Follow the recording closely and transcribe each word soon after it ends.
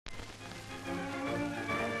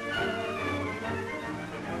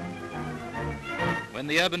When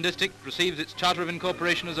the urban district receives its charter of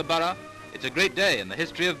incorporation as a borough, it's a great day in the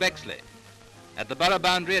history of Bexley. At the borough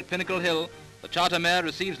boundary at Pinnacle Hill, the charter mayor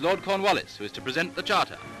receives Lord Conwallis, who is to present the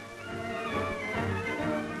charter.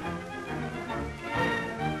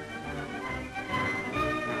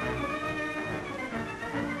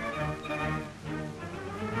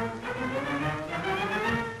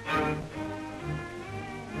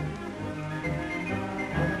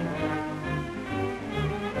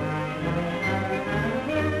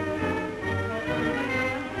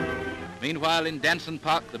 Meanwhile, in Danson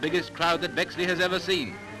Park, the biggest crowd that Bexley has ever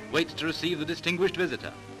seen waits to receive the distinguished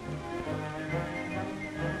visitor.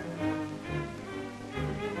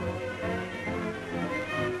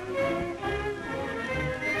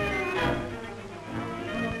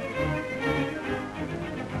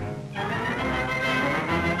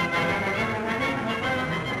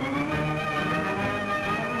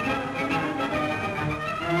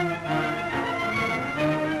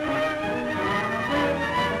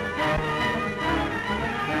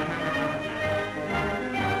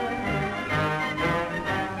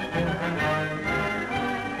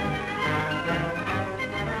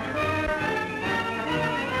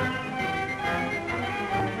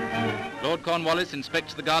 Lord Conwallis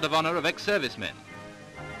inspects the guard of honour of ex-servicemen.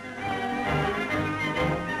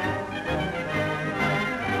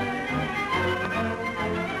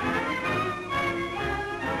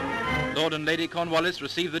 Lord and Lady Conwallis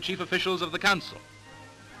receive the chief officials of the council.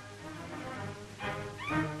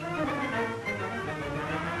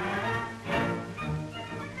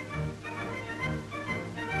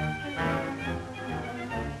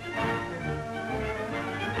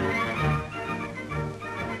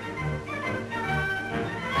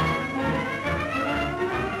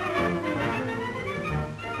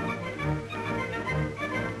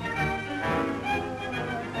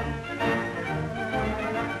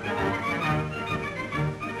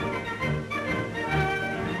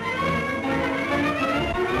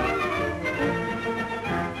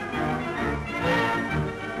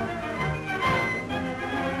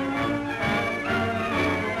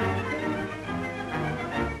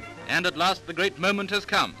 And at last the great moment has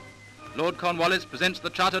come. Lord Conwallis presents the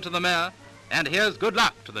charter to the mayor, and here's good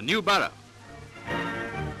luck to the new borough.